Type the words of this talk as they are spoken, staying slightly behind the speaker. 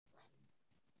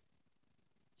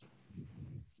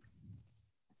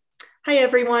Hi,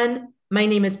 everyone. My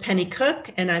name is Penny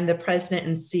Cook, and I'm the president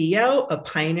and CEO of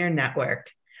Pioneer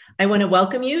Network. I want to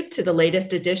welcome you to the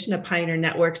latest edition of Pioneer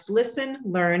Network's Listen,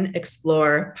 Learn,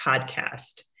 Explore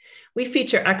podcast. We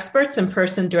feature experts in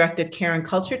person directed care and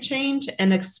culture change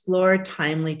and explore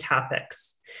timely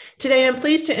topics. Today, I'm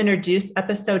pleased to introduce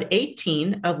episode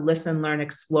 18 of Listen, Learn,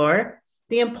 Explore,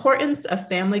 the importance of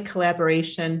family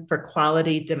collaboration for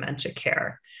quality dementia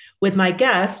care, with my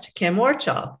guest, Kim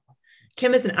Warchol.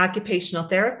 Kim is an occupational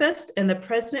therapist and the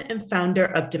president and founder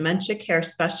of Dementia Care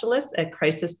Specialists at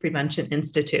Crisis Prevention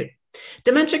Institute.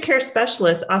 Dementia Care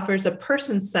Specialists offers a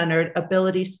person-centered,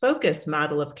 abilities-focused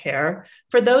model of care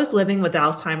for those living with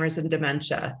Alzheimer's and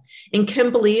dementia. And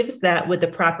Kim believes that with the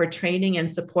proper training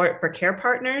and support for care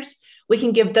partners, we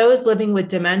can give those living with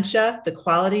dementia the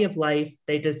quality of life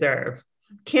they deserve.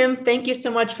 Kim, thank you so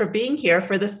much for being here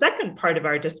for the second part of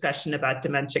our discussion about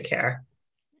dementia care.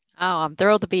 Oh, I'm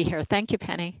thrilled to be here. Thank you,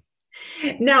 Penny.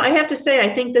 Now, I have to say,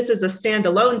 I think this is a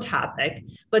standalone topic,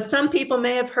 but some people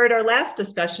may have heard our last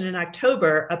discussion in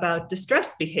October about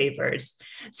distress behaviors.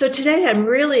 So today I'm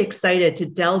really excited to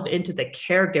delve into the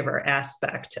caregiver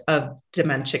aspect of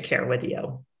dementia care with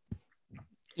you.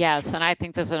 Yes, and I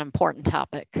think this is an important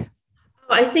topic.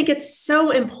 I think it's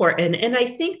so important. And I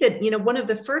think that, one of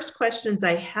the first questions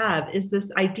I have is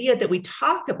this idea that we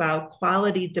talk about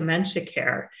quality dementia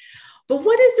care. But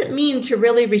what does it mean to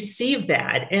really receive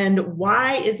that? And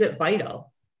why is it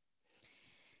vital?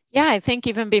 Yeah, I think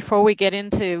even before we get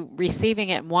into receiving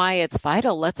it and why it's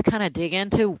vital, let's kind of dig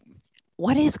into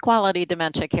what is quality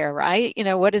dementia care, right?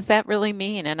 What does that really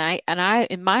mean? And I,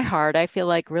 in my heart, I feel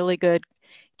like really good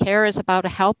care is about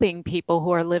helping people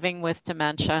who are living with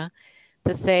dementia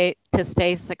to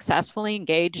stay successfully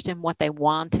engaged in what they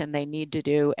want and they need to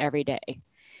do every day.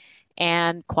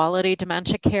 And quality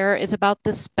dementia care is about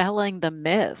dispelling the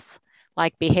myth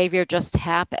like behavior just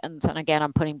happens. And again,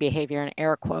 I'm putting behavior in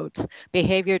air quotes.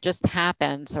 Behavior just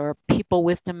happens, or people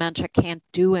with dementia can't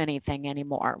do anything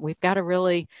anymore. We've got to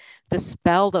really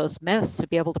dispel those myths to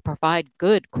be able to provide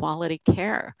good quality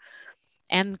care.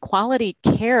 And quality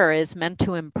care is meant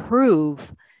to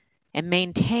improve and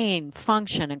maintain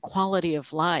function and quality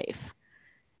of life.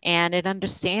 And it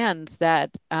understands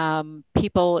that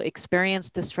people experience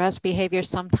distress behavior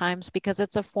sometimes because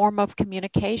it's a form of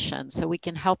communication. So we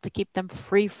can help to keep them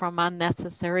free from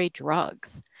unnecessary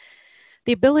drugs.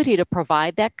 The ability to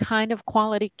provide that kind of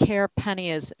quality care,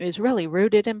 Penny, is really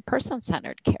rooted in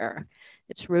person-centered care.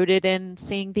 It's rooted in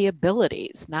seeing the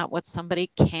abilities, not what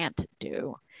somebody can't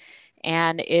do.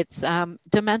 And it's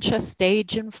dementia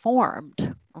stage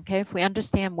informed. Okay, if we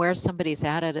understand where somebody's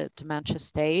at a dementia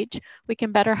stage, we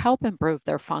can better help improve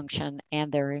their function and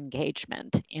their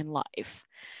engagement in life.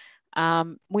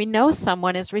 We know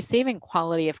someone is receiving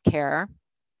quality care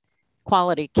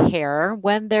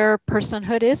when their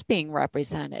personhood is being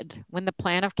represented, when the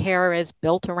plan of care is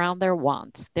built around their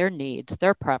wants, their needs,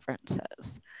 their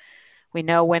preferences. We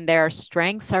know when their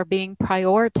strengths are being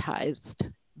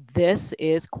prioritized. This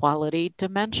is quality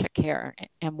dementia care,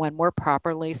 and when we're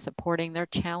properly supporting their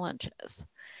challenges.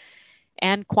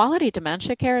 And quality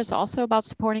dementia care is also about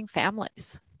supporting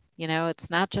families. It's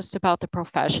not just about the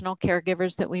professional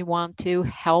caregivers that we want to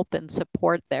help and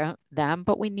support them,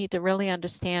 but we need to really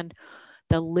understand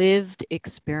the lived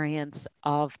experience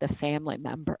of the family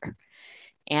member.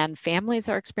 And families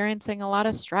are experiencing a lot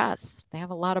of stress. They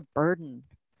have a lot of burden.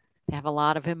 They have a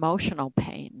lot of emotional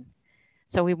pain.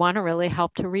 So we want to really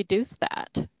help to reduce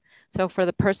that. So for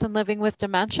the person living with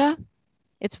dementia,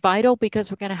 it's vital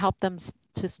because we're going to help them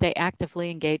to stay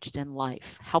actively engaged in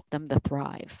life, help them to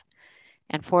thrive.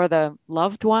 And for the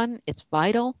loved one, it's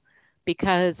vital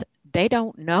because they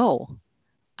don't know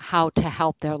how to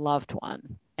help their loved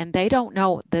one. And they don't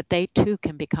know that they too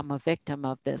can become a victim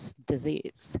of this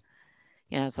disease.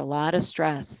 It's a lot of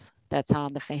stress that's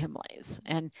on the families.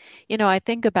 And, I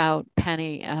think about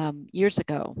Penny years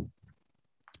ago.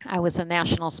 I was a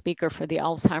national speaker for the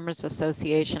Alzheimer's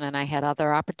Association, and I had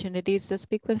other opportunities to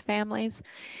speak with families.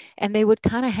 And they would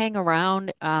kind of hang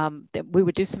around. We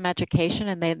would do some education,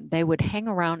 and they would hang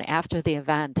around after the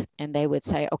event, and they would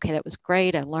say, okay, that was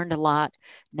great. I learned a lot.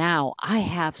 Now I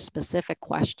have specific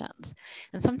questions.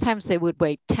 And sometimes they would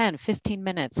wait 10, 15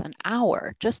 minutes, an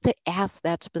hour just to ask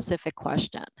that specific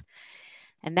question.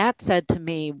 And that said to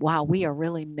me, wow, we are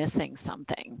really missing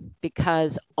something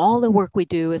because all the work we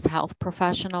do as health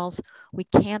professionals, we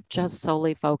can't just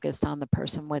solely focus on the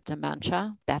person with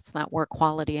dementia. That's not where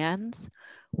quality ends.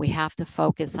 We have to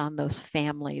focus on those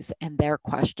families and their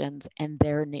questions and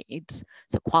their needs.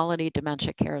 So quality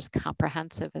dementia care is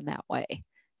comprehensive in that way.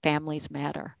 Families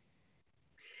matter.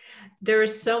 There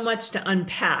is so much to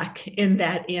unpack in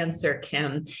that answer,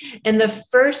 Kim. And the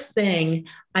first thing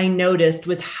I noticed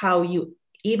was how you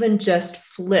even just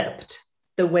flipped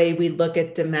the way we look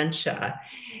at dementia.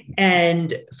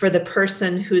 And for the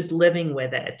person who's living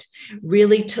with it,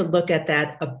 really to look at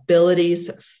that abilities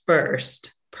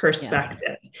first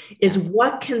perspective is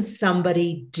what can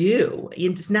somebody do?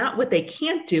 It's not what they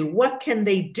can't do. What can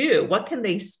they do? What can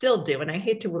they still do? And I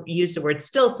hate to use the word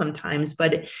still sometimes,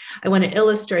 but I want to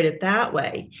illustrate it that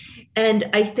way. And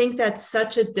I think that's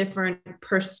such a different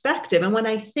perspective. And when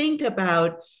I think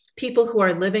about people who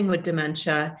are living with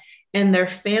dementia and their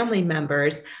family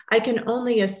members, I can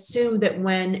only assume that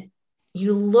when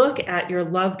you look at your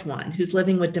loved one who's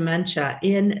living with dementia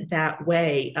in that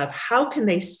way of how can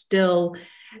they still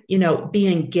be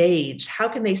engaged, how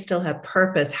can they still have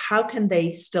purpose, how can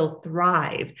they still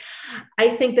thrive,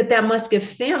 I think that must give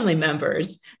family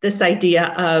members this idea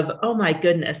of, oh my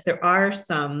goodness, there are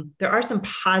some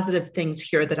positive things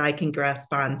here that I can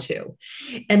grasp onto.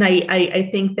 And I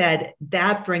think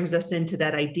that brings us into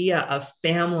that idea of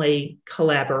family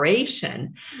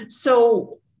collaboration.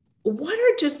 So what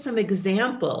are just some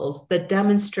examples that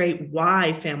demonstrate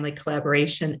why family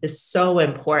collaboration is so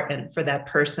important for that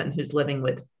person who's living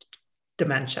with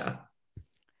dementia?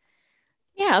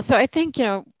 Yeah, so I think,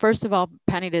 first of all,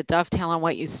 Penny, to dovetail on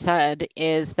what you said,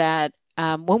 is that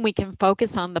when we can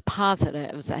focus on the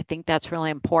positives, I think that's really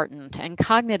important. And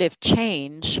cognitive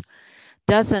change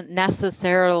doesn't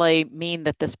necessarily mean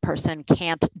that this person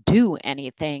can't do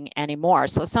anything anymore.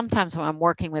 So sometimes when I'm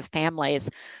working with families,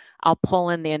 I'll pull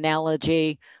in the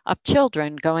analogy of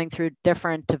children going through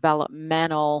different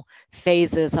developmental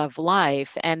phases of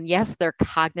life. And yes, they're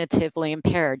cognitively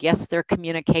impaired. Yes, they're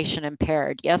communication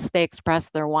impaired. Yes, they express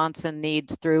their wants and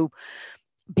needs through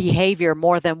behavior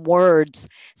more than words.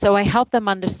 So I help them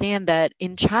understand that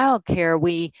in childcare,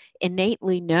 we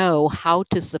innately know how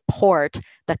to support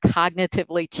the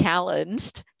cognitively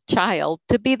challenged child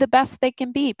to be the best they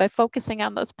can be by focusing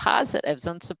on those positives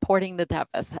and supporting the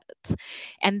deficits.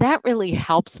 And that really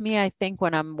helps me, I think,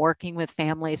 when I'm working with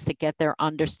families to get their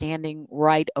understanding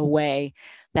right away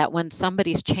that when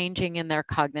somebody's changing in their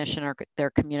cognition or their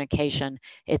communication,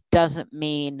 it doesn't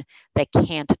mean they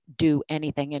can't do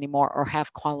anything anymore or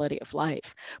have quality of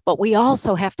life. But we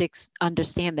also have to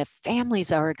understand that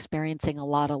families are experiencing a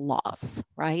lot of loss,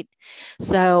 right?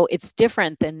 So it's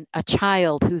different than a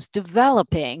child who's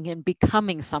developing and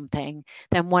becoming something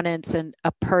than when it's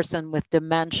a person with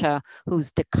dementia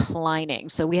who's declining.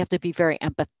 So we have to be very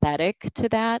empathetic to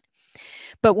that.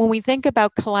 But when we think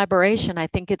about collaboration, I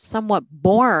think it's somewhat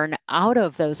born out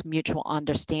of those mutual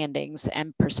understandings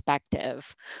and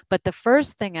perspective. But the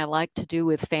first thing I like to do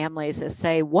with families is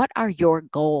say, what are your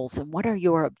goals and what are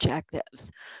your objectives?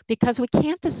 Because we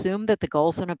can't assume that the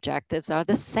goals and objectives are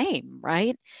the same,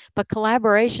 right? But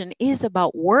collaboration is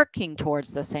about working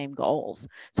towards the same goals.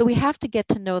 So we have to get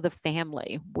to know the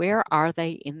family. Where are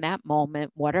they in that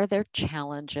moment? What are their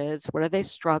challenges? What are they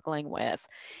struggling with?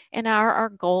 And are our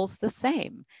goals the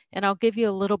same? And I'll give you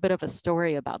a little bit of a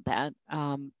story about that,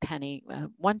 Penny.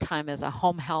 One time, as a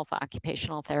home health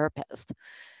occupational therapist,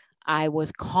 I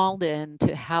was called in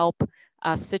to help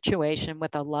a situation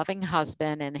with a loving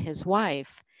husband and his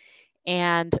wife.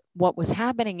 And what was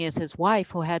happening is his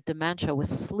wife, who had dementia, was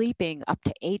sleeping up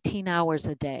to 18 hours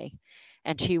a day.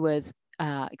 And she was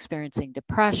experiencing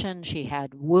depression. She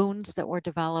had wounds that were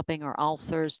developing or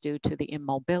ulcers due to the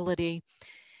immobility.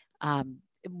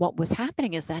 What was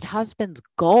happening is that husband's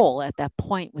goal at that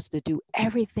point was to do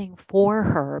everything for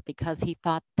her because he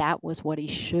thought that was what he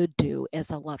should do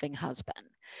as a loving husband.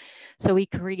 So he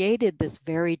created this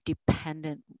very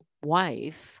dependent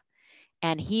wife,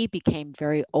 and he became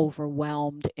very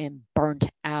overwhelmed and burnt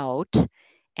out.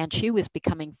 And she was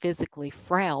becoming physically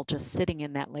frail, just sitting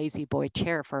in that lazy boy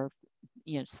chair for,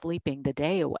 sleeping the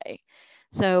day away.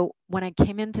 So when I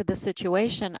came into the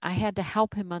situation, I had to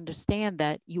help him understand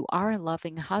that you are a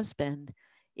loving husband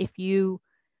if you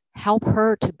help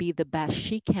her to be the best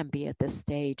she can be at this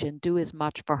stage and do as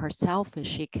much for herself as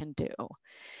she can do.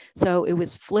 So it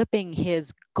was flipping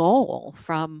his goal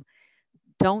from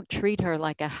don't treat her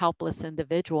like a helpless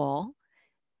individual.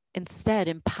 Instead,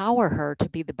 empower her to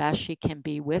be the best she can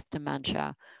be with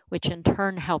dementia, which in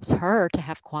turn helps her to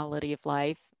have quality of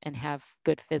life and have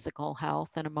good physical health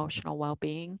and emotional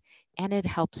well-being. And it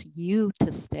helps you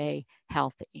to stay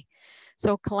healthy.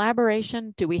 So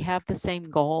collaboration, do we have the same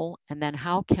goal? And then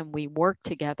how can we work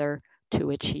together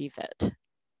to achieve it?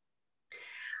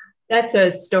 That's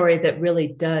a story that really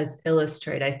does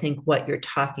illustrate, I think, what you're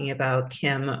talking about,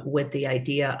 Kim, with the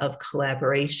idea of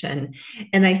collaboration.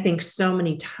 And I think so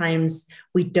many times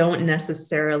we don't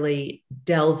necessarily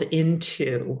delve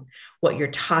into what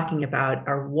you're talking about,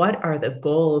 or what are the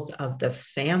goals of the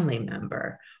family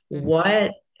member?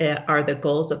 What are the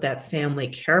goals of that family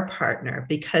care partner?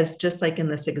 Because just like in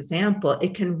this example,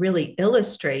 it can really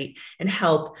illustrate and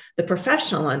help the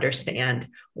professional understand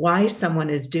why someone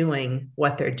is doing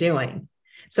what they're doing.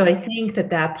 So I think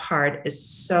that that part is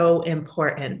so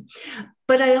important.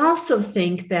 But I also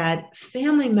think that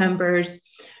family members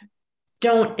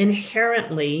don't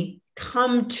inherently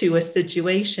come to a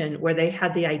situation where they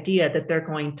have the idea that they're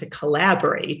going to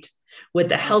collaborate with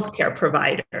the healthcare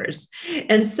providers.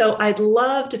 And so I'd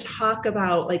love to talk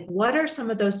about, like, what are some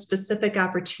of those specific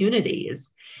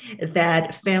opportunities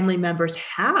that family members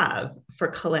have for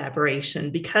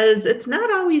collaboration, because it's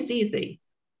not always easy.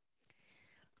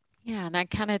 Yeah, and I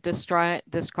kind of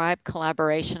describe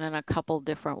collaboration in a couple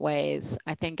different ways.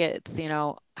 I think it's,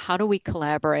 how do we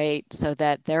collaborate so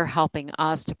that they're helping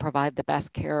us to provide the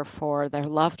best care for their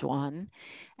loved one?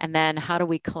 And then how do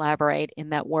we collaborate in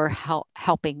that we're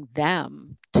helping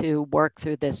them to work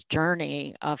through this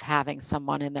journey of having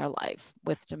someone in their life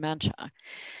with dementia?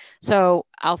 So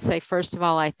I'll say, first of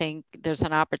all, I think there's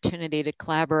an opportunity to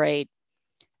collaborate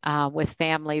with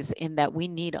families in that we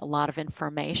need a lot of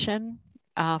information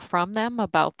from them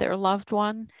about their loved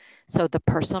one. So the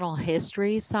personal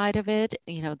history side of it,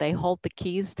 they hold the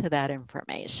keys to that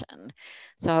information.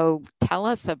 So tell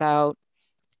us about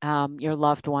your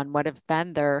loved one. What have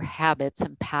been their habits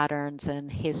and patterns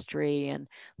and history and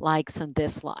likes and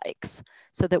dislikes,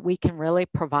 so that we can really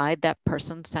provide that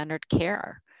person-centered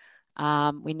care.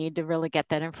 We need to really get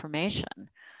that information.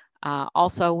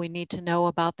 Also, we need to know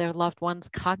about their loved one's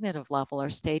cognitive level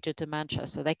or stage of dementia,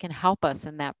 so they can help us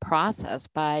in that process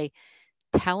by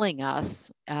telling us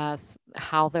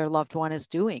how their loved one is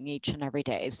doing each and every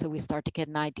day. So we start to get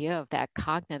an idea of that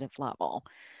cognitive level.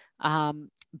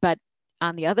 But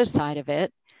on the other side of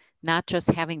it, not just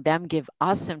having them give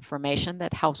us information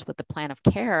that helps with the plan of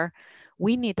care,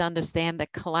 we need to understand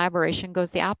that collaboration goes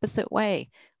the opposite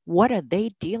way. What are they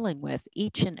dealing with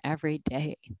each and every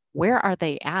day? Where are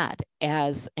they at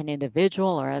as an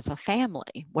individual or as a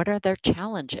family? What are their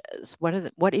challenges?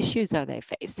 What issues are they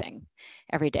facing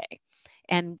every day?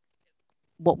 And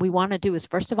what we want to do is,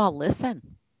 first of all, listen,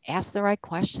 ask the right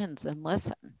questions and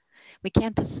listen. We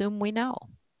can't assume we know.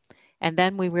 And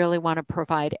then we really want to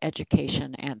provide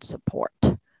education and support,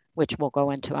 which we'll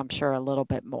go into, I'm sure, a little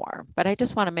bit more. But I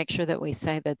just want to make sure that we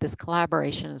say that this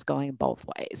collaboration is going both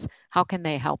ways. How can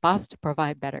they help us to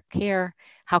provide better care?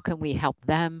 How can we help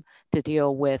them to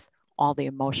deal with all the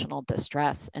emotional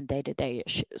distress and day-to-day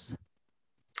issues?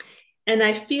 And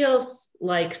I feel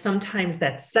like sometimes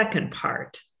that second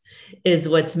part is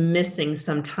what's missing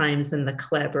sometimes in the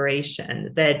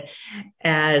collaboration, that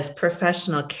as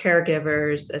professional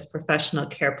caregivers, as professional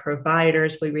care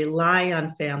providers, we rely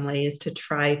on families to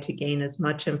try to gain as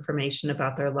much information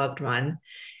about their loved one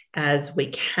as we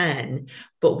can,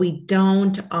 but we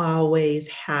don't always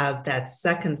have that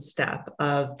second step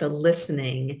of the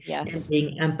listening and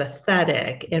being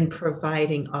empathetic and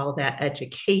providing all that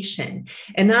education.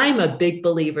 And I'm a big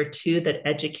believer too that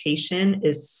education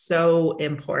is so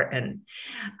important.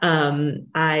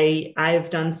 I've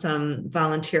done some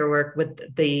volunteer work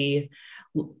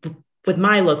with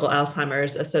my local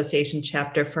Alzheimer's Association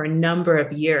chapter for a number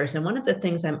of years. And one of the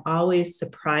things I'm always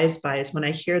surprised by is when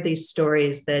I hear these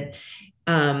stories that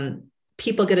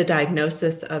people get a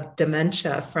diagnosis of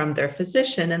dementia from their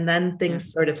physician, and then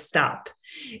things sort of stop.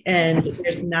 And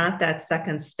there's not that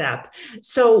second step.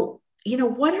 So,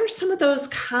 what are some of those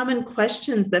common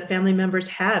questions that family members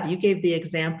have? You gave the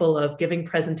example of giving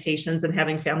presentations and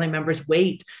having family members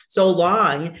wait so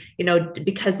long,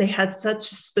 because they had such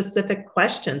specific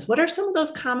questions. What are some of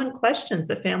those common questions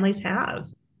that families have?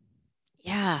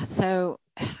 Yeah, so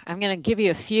I'm going to give you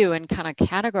a few and kind of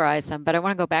categorize them, but I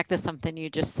want to go back to something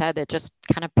you just said that just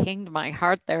kind of pinged my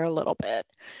heart there a little bit.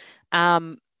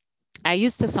 I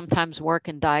used to sometimes work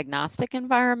in diagnostic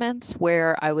environments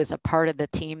where I was a part of the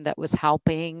team that was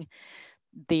helping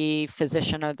the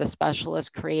physician or the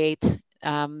specialist create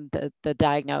the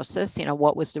diagnosis,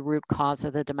 what was the root cause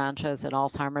of the dementia, is it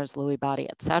Alzheimer's, Lewy body,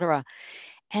 et cetera.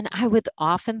 And I would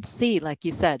often see, like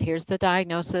you said, here's the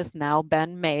diagnosis now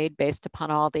been made based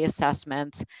upon all the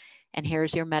assessments. and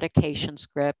here's your medication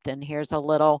script, and here's a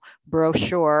little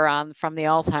brochure from the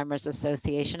Alzheimer's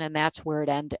Association, and that's where it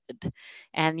ended.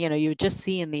 And you just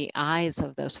see in the eyes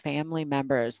of those family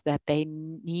members that they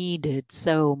needed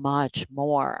so much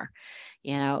more.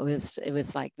 It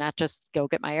was like, not just go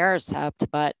get my Aricept,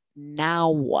 but now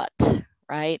what,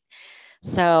 right?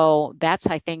 So that's,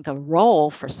 I think, a role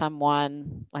for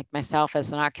someone like myself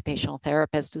as an occupational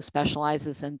therapist who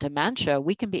specializes in dementia.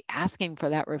 We can be asking for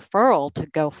that referral to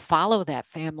go follow that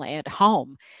family at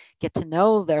home, get to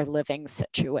know their living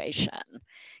situation,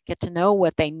 get to know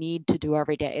what they need to do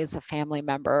every day as a family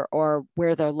member, or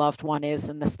where their loved one is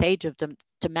in the stage of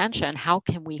dementia, and how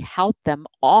can we help them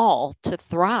all to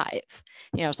thrive.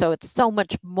 So it's so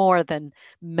much more than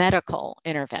medical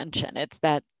intervention. It's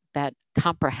that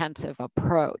comprehensive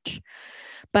approach.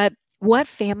 But what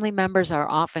family members are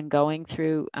often going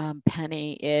through,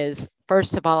 Penny, is,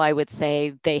 first of all, I would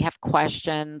say they have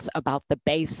questions about the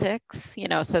basics.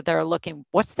 So they're looking,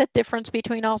 what's the difference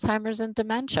between Alzheimer's and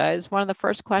dementia, is one of the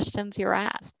first questions you're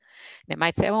asked. They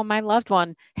might say, well, my loved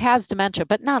one has dementia,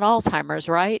 but not Alzheimer's,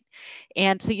 right?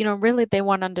 And so, really they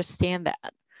want to understand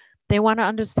that. They want to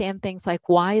understand things like,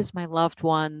 why is my loved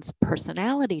one's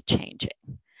personality changing?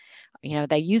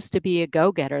 They used to be a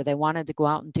go-getter. They wanted to go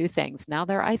out and do things. Now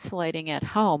they're isolating at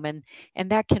home, and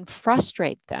that can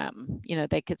frustrate them.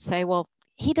 They could say, well,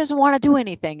 he doesn't want to do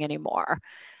anything anymore.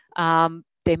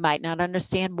 They might not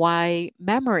understand why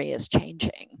memory is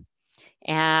changing.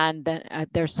 And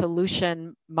their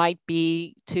solution might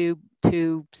be to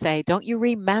say, don't you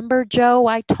remember, Joe?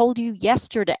 I told you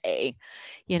yesterday.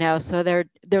 So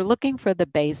they're looking for the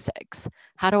basics.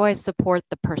 How do I support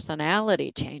the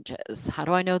personality changes? How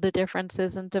do I know the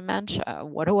differences in dementia?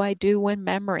 What do I do when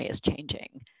memory is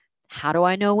changing? How do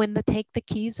I know when to take the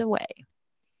keys away?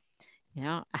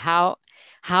 How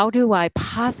do I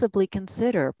possibly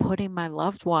consider putting my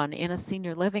loved one in a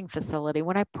senior living facility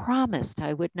when I promised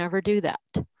I would never do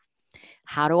that?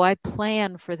 How do I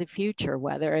plan for the future,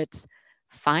 whether it's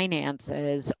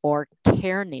finances or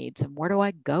care needs, and where do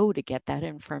I go to get that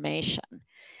information?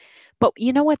 But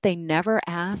you know what they never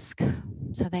ask?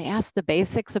 So they ask the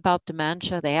basics about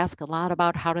dementia. They ask a lot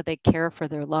about how do they care for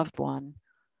their loved one.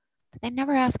 But they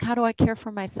never ask, how do I care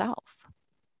for myself?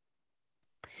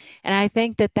 And I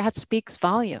think that speaks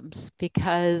volumes,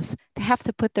 because they have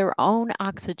to put their own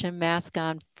oxygen mask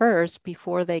on first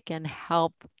before they can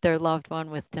help their loved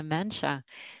one with dementia.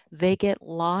 They get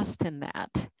lost in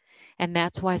that. And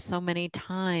that's why so many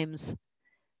times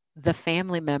the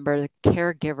family member, the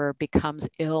caregiver, becomes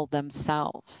ill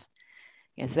themselves.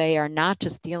 Because they are not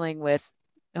just dealing with,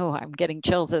 oh, I'm getting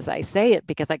chills as I say it,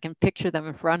 because I can picture them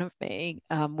in front of me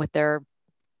with their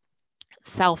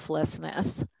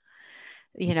selflessness,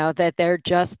 that they're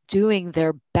just doing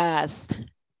their best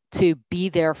to be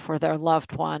there for their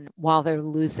loved one while they're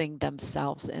losing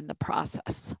themselves in the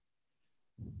process.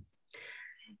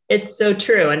 It's so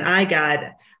true. And I got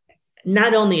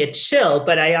not only a chill,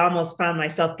 but I almost found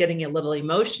myself getting a little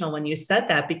emotional when you said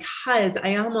that, because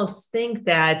I almost think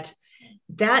that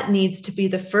needs to be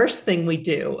the first thing we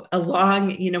do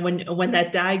along, when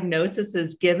that diagnosis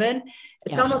is given.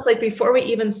 It's almost like before we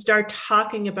even start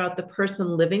talking about the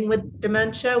person living with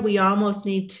dementia, we almost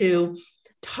need to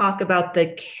talk about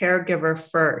the caregiver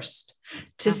first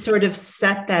to sort of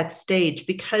set that stage,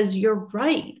 because you're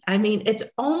right. I mean, it's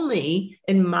only,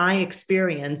 in my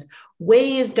experience,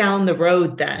 ways down the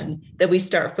road then that we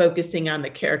start focusing on the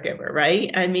caregiver,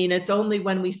 right? I mean, it's only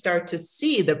when we start to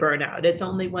see the burnout. It's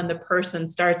only when the person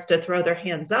starts to throw their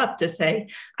hands up to say,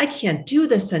 I can't do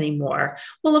this anymore.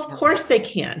 Well, of course they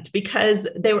can't, because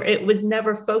it was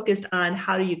never focused on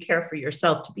how do you care for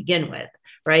yourself to begin with,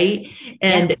 right?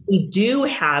 And we do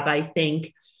have, I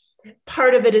think,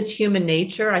 part of it is human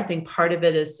nature. I think part of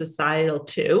it is societal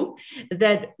too,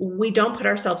 that we don't put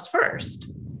ourselves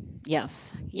first.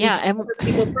 Yes. Yeah. And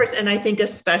people first. And I think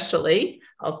especially,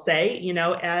 I'll say,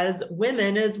 as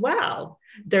women as well,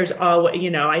 there's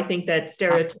always, I think that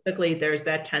stereotypically there's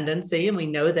that tendency, and we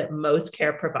know that most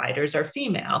care providers are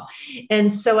female.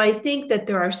 And so I think that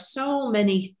there are so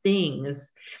many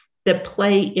things that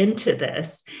play into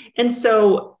this. And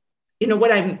so,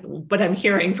 what I'm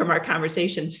hearing from our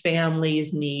conversation,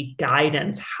 families need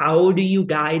guidance. How do you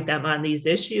guide them on these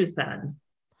issues then?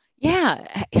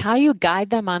 Yeah, how you guide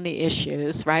them on the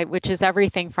issues, right? Which is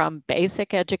everything from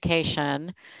basic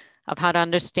education of how to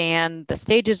understand the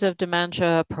stages of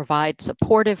dementia, provide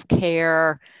supportive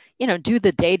care, do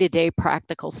the day-to-day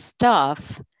practical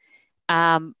stuff.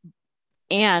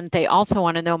 And they also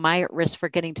want to know, my at risk for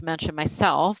getting dementia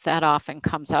myself. That often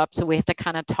comes up. So we have to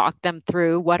kind of talk them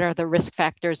through what are the risk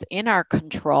factors in our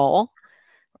control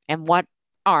and what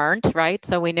aren't, right?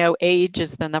 So we know age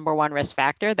is the number one risk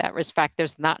factor. That risk factor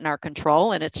is not in our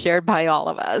control and it's shared by all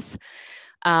of us.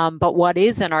 But what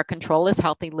is in our control is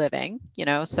healthy living,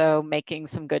 so making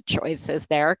some good choices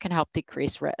there can help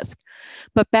decrease risk.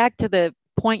 But back to the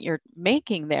point you're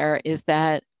making there is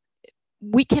that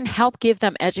we can help give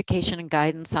them education and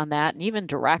guidance on that and even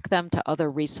direct them to other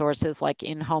resources like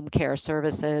in-home care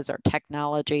services or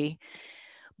technology.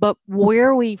 But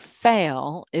where we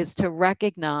fail is to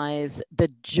recognize the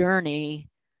journey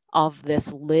of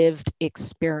this lived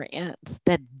experience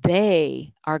that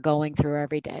they are going through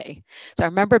every day. So I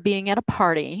remember being at a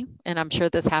party, and I'm sure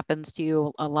this happens to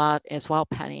you a lot as well,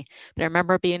 Penny, but I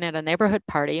remember being at a neighborhood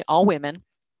party, all women,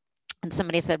 and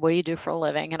somebody said, "What do you do for a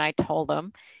living?" And I told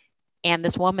them, and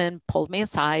this woman pulled me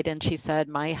aside and she said,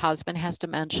 "My husband has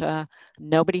dementia.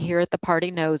 Nobody here at the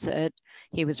party knows it.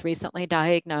 He was recently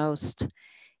diagnosed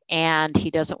and he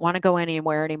doesn't want to go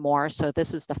anywhere anymore. So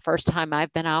this is the first time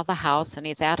I've been out of the house and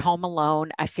he's at home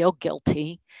alone. I feel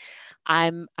guilty.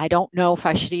 I don't know if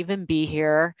I should even be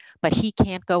here, but he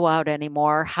can't go out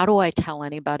anymore. How do I tell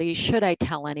anybody? Should I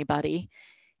tell anybody?"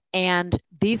 And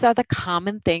these are the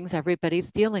common things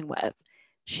everybody's dealing with.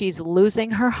 She's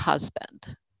losing her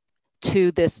husband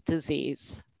to this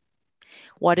disease.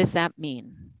 What does that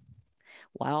mean?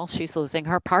 Well, she's losing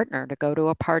her partner to go to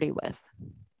a party with.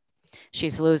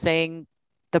 She's losing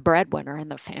the breadwinner in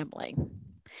the family.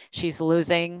 She's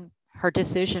losing her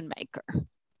decision maker.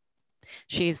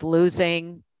 She's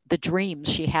losing the dreams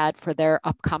she had for their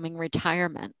upcoming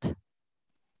retirement.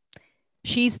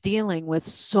 She's dealing with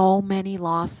so many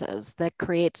losses that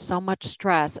create so much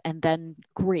stress and then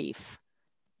grief.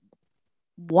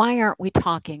 Why aren't we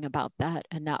talking about that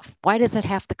enough? Why does it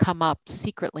have to come up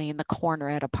secretly in the corner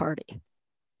at a party?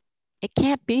 It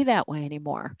can't be that way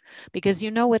anymore because you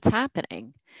know what's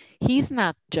happening. He's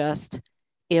not just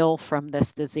ill from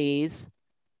this disease.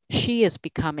 She is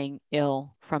becoming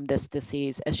ill from this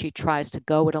disease as she tries to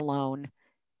go it alone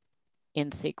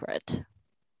in secret,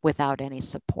 without any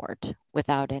support,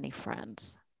 without any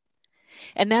friends.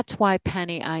 And that's why,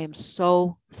 Penny, I am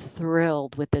so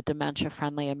thrilled with the Dementia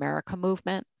Friendly America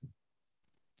movement.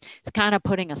 It's kind of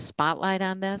putting a spotlight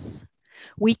on this.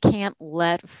 We can't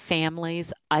let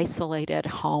families isolate at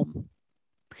home.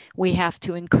 We have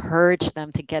to encourage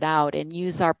them to get out and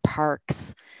use our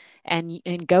parks and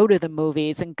go to the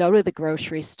movies and go to the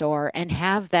grocery store and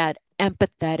have that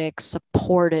empathetic,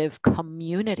 supportive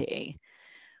community.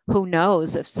 Who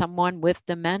knows, if someone with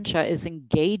dementia is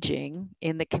engaging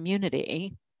in the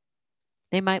community,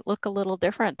 they might look a little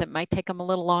different. It might take them a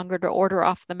little longer to order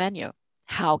off the menu.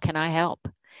 How can I help?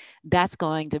 That's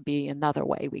going to be another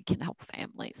way we can help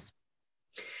families.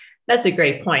 That's a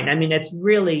great point. I mean, it's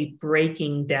really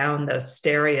breaking down those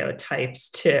stereotypes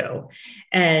too.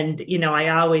 And, I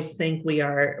always think we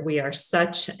are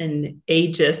such an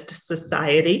ageist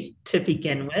society to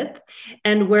begin with,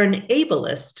 and we're an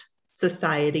ableist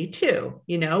society too.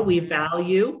 We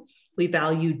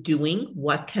value doing.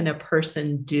 What can a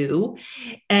person do?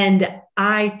 And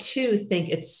I too think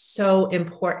it's so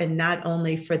important, not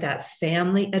only for that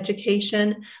family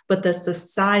education, but the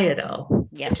societal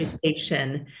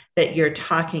education that you're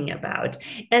talking about.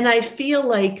 And I feel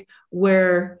like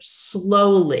we're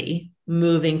slowly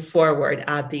moving forward,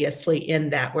 obviously,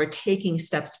 in that we're taking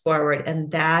steps forward, and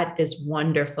that is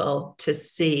wonderful to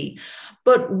see.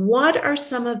 But what are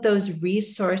some of those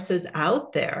resources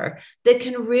out there that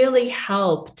can really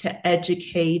help to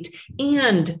educate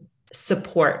and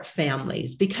support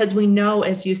families? Because we know,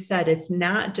 as you said, it's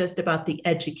not just about the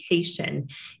education,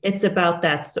 it's about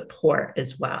that support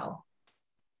as well.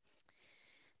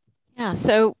 Yeah,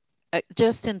 so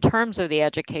just in terms of the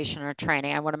education or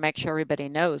training, I want to make sure everybody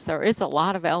knows there is a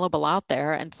lot available out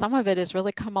there, and some of it has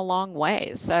really come a long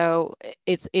way. So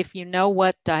it's, if you know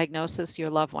what diagnosis your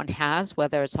loved one has,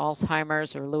 whether it's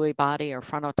Alzheimer's or Lewy body or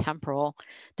frontotemporal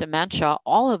dementia,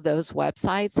 all of those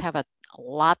websites have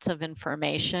lots of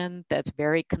information that's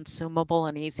very consumable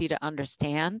and easy to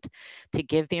understand to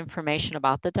give the information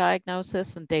about the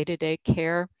diagnosis and day-to-day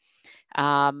care.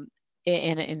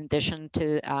 In addition to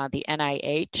the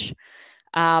NIH.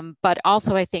 But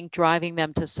also, I think driving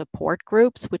them to support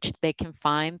groups, which they can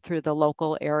find through the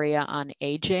local area on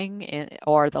aging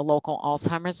or the local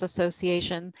Alzheimer's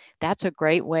Association. That's a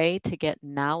great way to get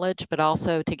knowledge, but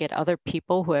also to get other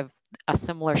people who have a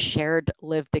similar shared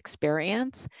lived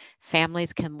experience.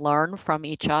 Families can learn from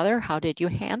each other. How did you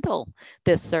handle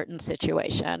this certain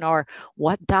situation? Or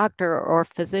what doctor or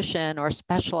physician or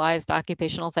specialized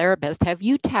occupational therapist have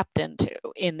you tapped into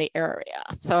in the area?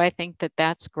 So I think that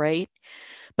that's great.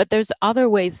 But there's other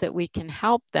ways that we can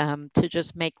help them to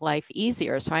just make life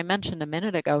easier. So I mentioned a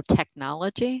minute ago,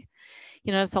 technology.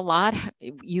 It's a lot.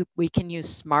 We can use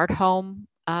smart home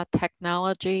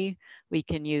technology. We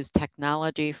can use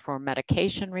technology for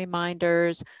medication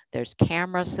reminders. There's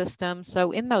camera systems.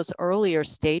 So in those earlier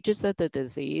stages of the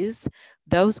disease,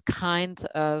 those kinds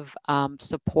of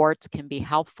supports can be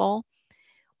helpful.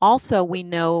 Also, we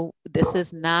know this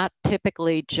is not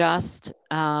typically just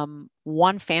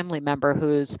one family member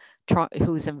who's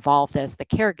involved as the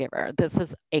caregiver. This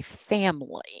is a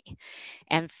family,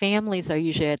 and families are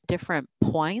usually at different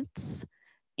points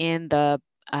in the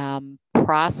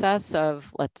process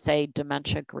of, let's say,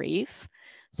 dementia grief.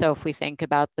 So if we think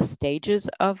about the stages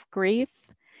of grief,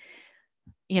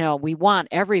 we want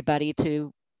everybody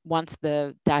to, once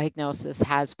the diagnosis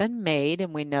has been made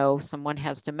and we know someone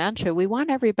has dementia, we want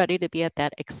everybody to be at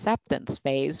that acceptance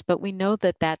phase, but we know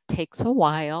that that takes a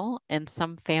while, and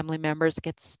some family members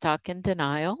get stuck in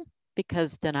denial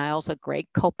because denial is a great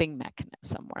coping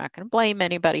mechanism. We're not going to blame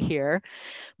anybody here,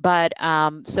 but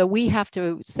so we have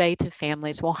to say to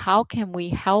families, well, how can we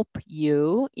help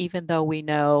you, even though we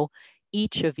know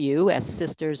each of you as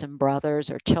sisters and brothers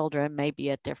or children may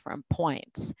be at different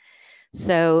points.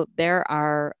 So there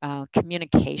are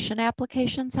communication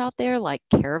applications out there, like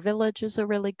Care Village is a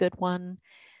really good one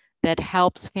that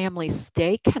helps families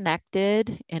stay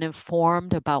connected and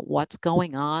informed about what's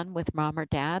going on with mom or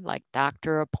dad, like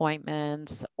doctor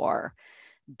appointments or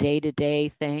day-to-day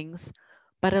things.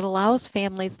 But it allows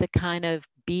families to kind of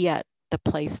be at the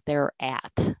place they're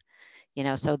at.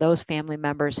 So those family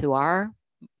members who are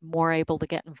more able to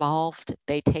get involved,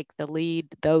 they take the lead.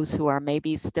 Those who are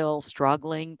maybe still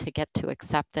struggling to get to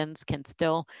acceptance can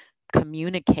still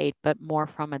communicate, but more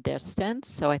from a distance.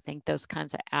 So I think those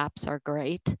kinds of apps are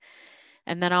great.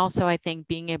 And then also I think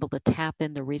being able to tap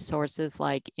into resources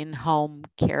like in-home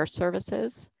care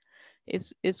services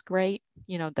is great.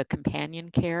 The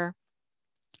companion care,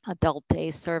 adult day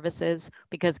services,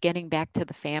 because getting back to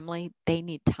the family, they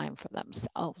need time for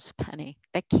themselves, Penny.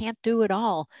 They can't do it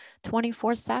all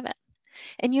 24/7.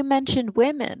 And you mentioned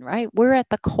women, right? We're at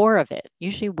the core of it.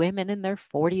 Usually women in their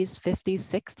 40s, 50s,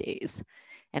 60s.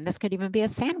 And this could even be a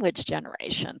sandwich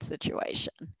generation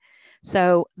situation.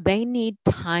 So they need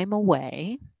time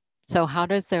away. So how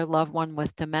does their loved one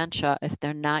with dementia, if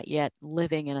they're not yet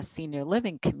living in a senior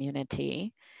living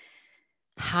community,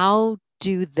 how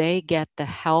do they get the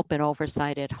help and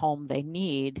oversight at home they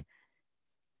need?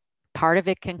 Part of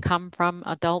it can come from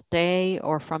Adult Day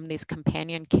or from these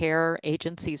companion care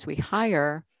agencies we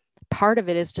hire. Part of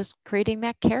it is just creating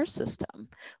that care system.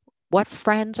 What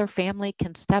friends or family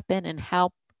can step in and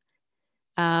help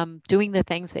doing the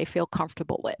things they feel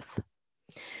comfortable with.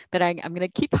 But I'm going to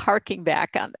keep harking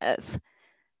back on this.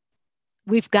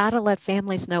 We've got to let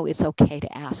families know it's okay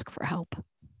to ask for help.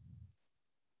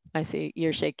 I see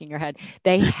you're shaking your head.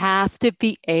 They have to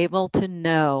be able to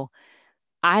know,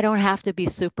 I don't have to be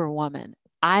Superwoman.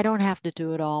 I don't have to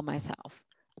do it all myself.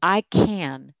 I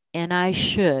can and I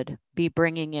should be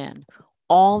bringing in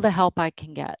all the help I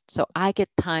can get so I get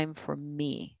time for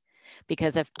me.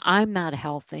 Because if I'm not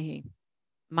healthy,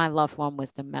 my loved one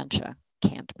with dementia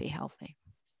can't be healthy.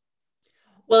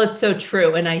 Well, it's so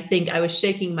true. And I think I was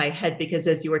shaking my head because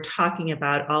as you were talking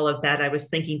about all of that, I was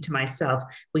thinking to myself,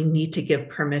 we need to give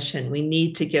permission. We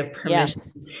need to give permission.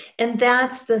 Yes. And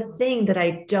that's the thing that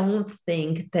I don't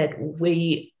think that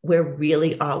we're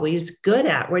really always good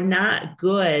at. We're not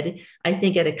good, I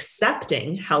think, at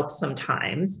accepting help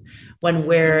sometimes when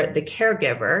we're the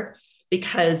caregiver,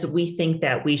 because we think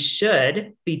that we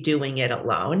should be doing it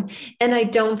alone. And I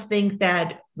don't think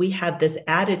that we have this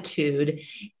attitude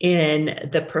in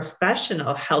the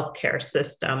professional healthcare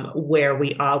system where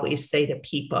we always say to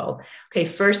people, okay,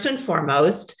 first and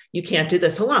foremost, you can't do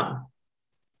this alone.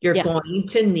 You're going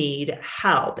to need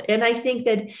help. And I think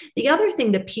that the other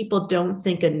thing that people don't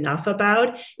think enough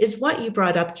about is what you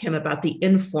brought up, Kim, about the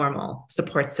informal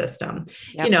support system.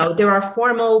 Yep. There are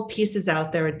formal pieces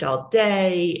out there, Adult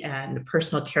Day and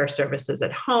personal care services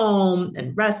at home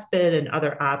and respite and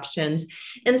other options.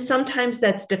 And sometimes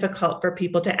that's difficult for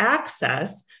people to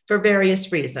access for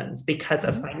various reasons, because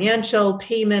of financial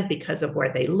payment, because of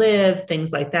where they live,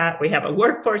 things like that. We have a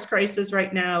workforce crisis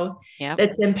right now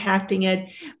that's impacting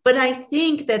it. But I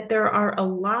think that there are a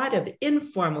lot of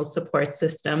informal support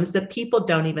systems that people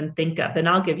don't even think of. And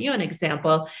I'll give you an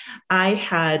example. I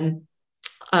had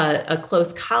a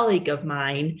close colleague of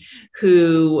mine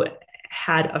who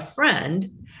had a friend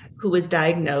who was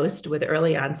diagnosed with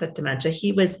early onset dementia.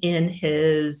 He was in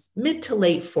his mid to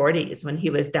late 40s when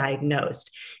he was diagnosed,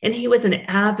 and he was an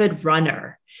avid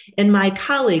runner. And my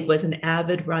colleague was an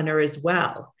avid runner as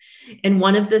well. And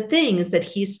one of the things that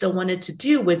he still wanted to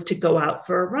do was to go out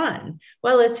for a run.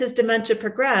 Well, as his dementia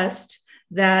progressed,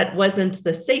 that wasn't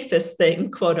the safest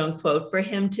thing, quote unquote, for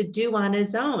him to do on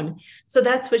his own. So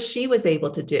that's what she was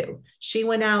able to do. She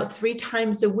went out 3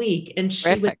 times a week and she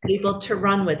was Terrific. able to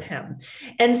run with him.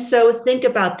 And so think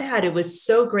about that. It was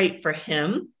so great for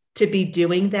him to be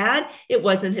doing that. It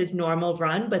wasn't his normal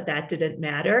run, but that didn't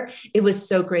matter. It was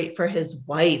so great for his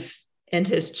wife and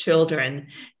his children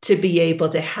to be able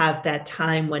to have that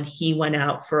time when he went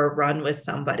out for a run with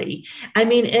somebody. I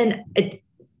mean, and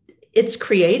it's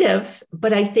creative,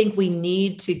 but I think we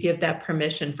need to give that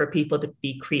permission for people to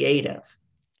be creative.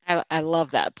 I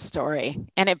love that story.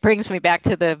 And it brings me back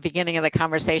to the beginning of the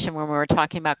conversation when we were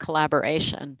talking about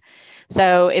collaboration.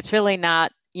 So it's really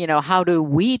not, how do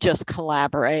we just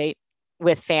collaborate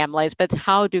with families, but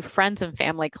how do friends and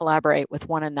family collaborate with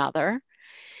one another?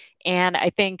 And I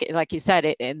think, like you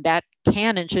said, and that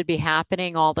can and should be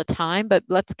happening all the time, but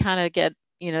let's kind of get,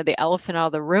 the elephant out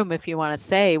of the room, if you want to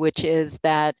say, which is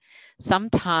that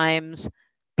sometimes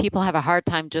people have a hard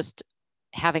time just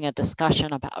having a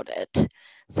discussion about it.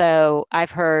 So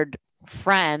I've heard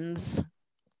friends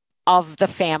of the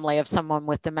family of someone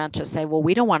with dementia say, well,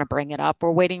 we don't want to bring it up.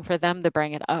 We're waiting for them to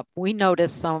bring it up. We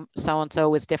noticed so-and-so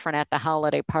was different at the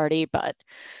holiday party, but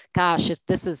gosh,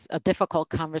 this is a difficult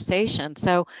conversation.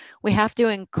 So we have to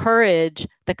encourage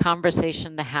the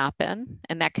conversation to happen.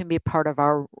 And that can be part of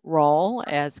our role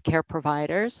as care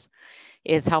providers,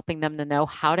 is helping them to know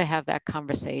how to have that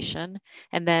conversation,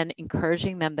 and then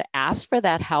encouraging them to ask for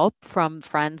that help from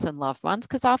friends and loved ones,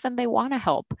 because often they want to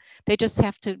help. They just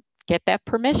have to get that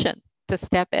permission to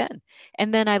step in.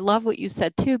 And then I love what you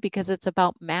said too, because it's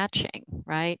about matching,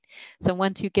 right? So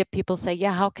once you get people say,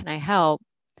 yeah, how can I help?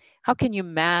 How can you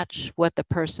match what the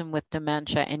person with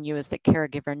dementia and you as the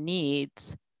caregiver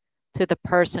needs to the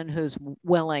person who's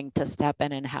willing to step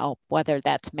in and help, whether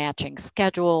that's matching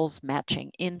schedules,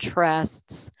 matching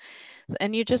interests,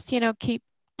 and you just, keep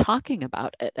talking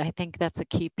about it. I think that's a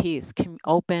key piece,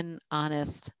 open,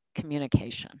 honest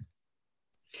communication.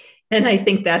 And I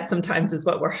think that sometimes is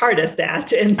what we're hardest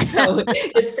at. And so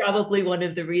it's probably one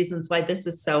of the reasons why this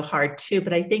is so hard too.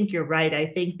 But I think you're right. I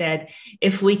think that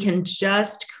if we can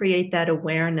just create that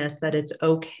awareness that it's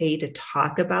okay to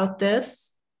talk about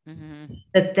this, mm-hmm.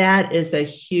 that is a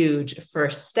huge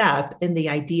first step in the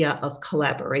idea of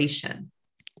collaboration.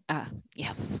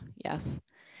 Yes.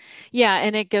 Yeah.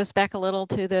 And it goes back a little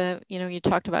to the, you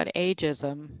talked about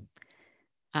ageism.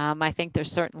 I think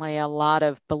there's certainly a lot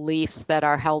of beliefs that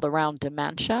are held around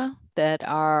dementia that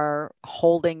are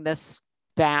holding this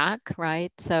back,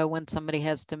 right? So when somebody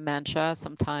has dementia,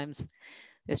 sometimes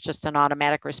it's just an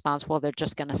automatic response. Well, they're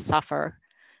just going to suffer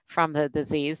from the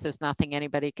disease. There's nothing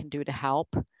anybody can do to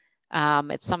help.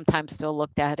 It's sometimes still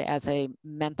looked at as a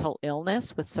mental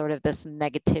illness with sort of this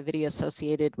negativity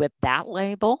associated with that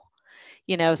label.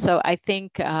 So I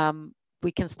think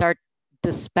we can start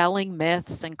dispelling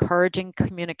myths, encouraging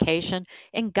communication,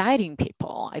 and guiding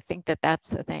people. I think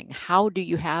that's the thing. How do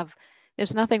you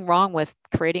there's nothing wrong with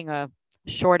creating a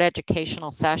short educational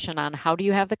session on how do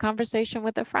you have the conversation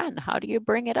with a friend? How do you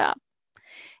bring it up?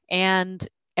 And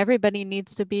everybody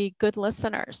needs to be good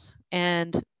listeners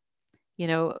and,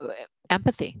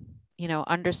 empathy,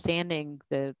 understanding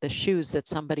the shoes that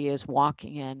somebody is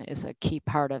walking in is a key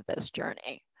part of this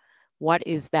journey. What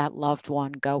is that loved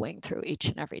one going through each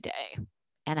and every day?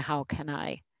 And how can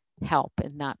I help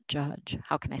and not judge?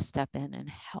 How can I step in and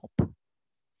help?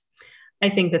 I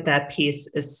think that piece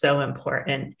is so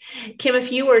important. Kim,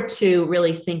 if you were to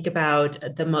really think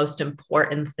about the most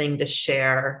important thing to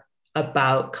share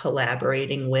about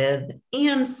collaborating with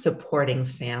and supporting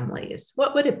families,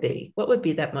 what would it be? What would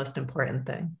be that most important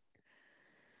thing?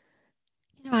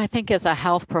 I think as a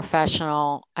health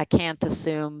professional, I can't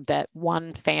assume that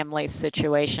one family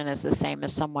situation is the same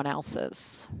as someone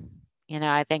else's.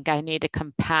 I think I need to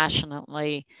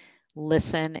compassionately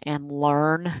listen and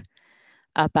learn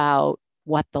about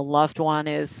what the loved one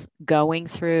is going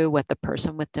through, what the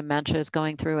person with dementia is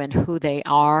going through, and who they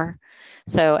are.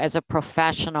 So as a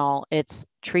professional, it's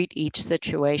treat each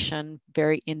situation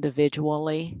very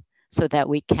individually so that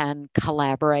we can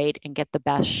collaborate and get the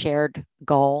best shared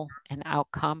goal and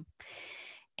outcome.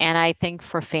 And I think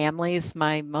for families,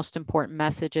 my most important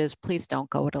message is please don't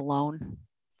go it alone.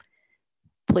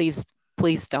 Please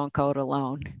don't go it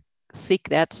alone. Seek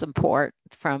that support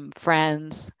from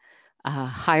friends,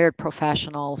 hired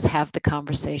professionals, have the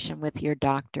conversation with your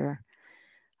doctor,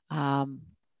 and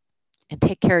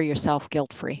take care of yourself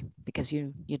guilt-free because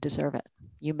you deserve it.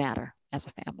 You matter as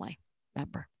a family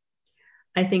member.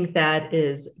 I think that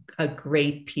is a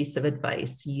great piece of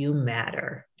advice. You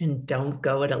matter and don't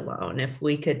go it alone. If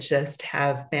we could just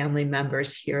have family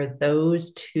members hear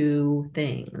those two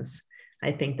things,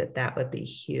 I think that would be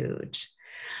huge.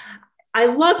 I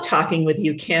love talking with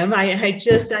you, Kim.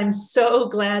 I'm so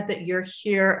glad that you're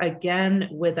here again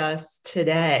with us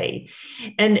today.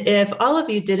 And if all of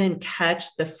you didn't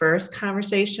catch the first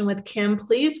conversation with Kim,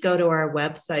 please go to our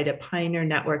website at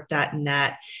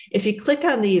pioneernetwork.net. If you click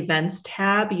on the events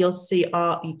tab, you'll see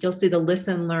the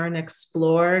Listen, Learn,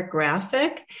 Explore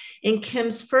graphic. And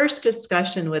Kim's first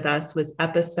discussion with us was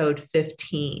episode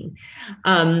 15.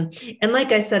 And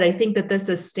like I said, I think that this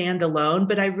is standalone,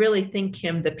 but I really think,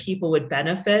 Kim, that people would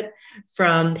benefit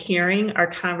from hearing our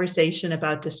conversation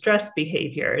about distress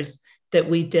behaviors that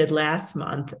we did last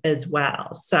month as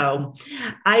well. So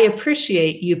I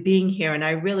appreciate you being here. And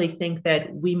I really think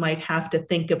that we might have to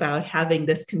think about having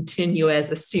this continue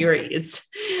as a series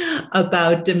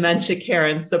about dementia care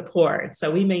and support.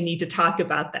 So we may need to talk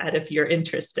about that if you're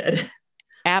interested.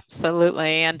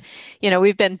 Absolutely. And,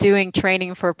 we've been doing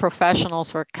training for professionals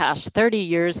for, 30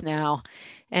 years now.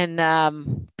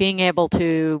 And being able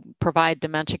to provide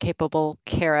dementia capable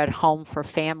care at home for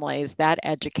families, that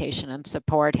education and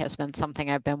support has been something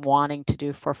I've been wanting to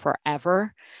do for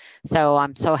forever. So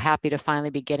I'm so happy to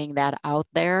finally be getting that out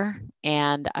there.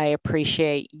 And I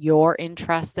appreciate your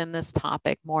interest in this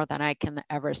topic more than I can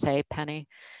ever say, Penny.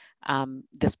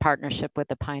 This partnership with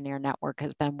the Pioneer Network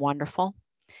has been wonderful.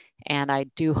 And I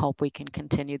do hope we can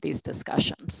continue these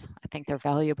discussions. I think they're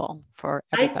valuable for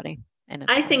everybody.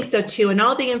 I think so too. And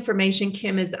all the information,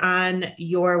 Kim, is on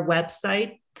your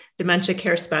website, Dementia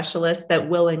Care Specialist, that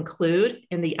we'll include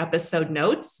in the episode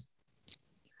notes.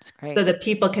 That's great. So that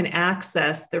people can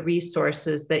access the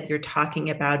resources that you're talking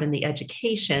about and the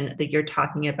education that you're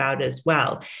talking about as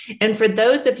well. And for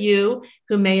those of you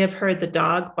who may have heard the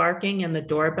dog barking and the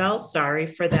doorbell, sorry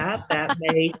for that.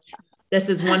 This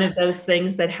is one of those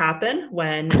things that happen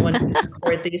when we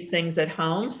record these things at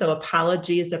home. So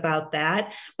apologies about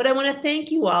that. But I want to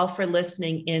thank you all for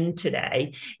listening in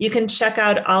today. You can check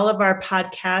out all of our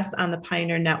podcasts on the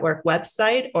Pioneer Network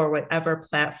website or whatever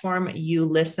platform you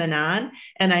listen on.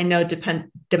 And I know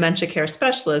Dementia Care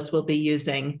Specialists will be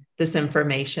using this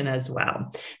information as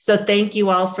well. So thank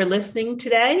you all for listening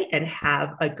today and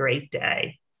have a great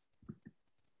day.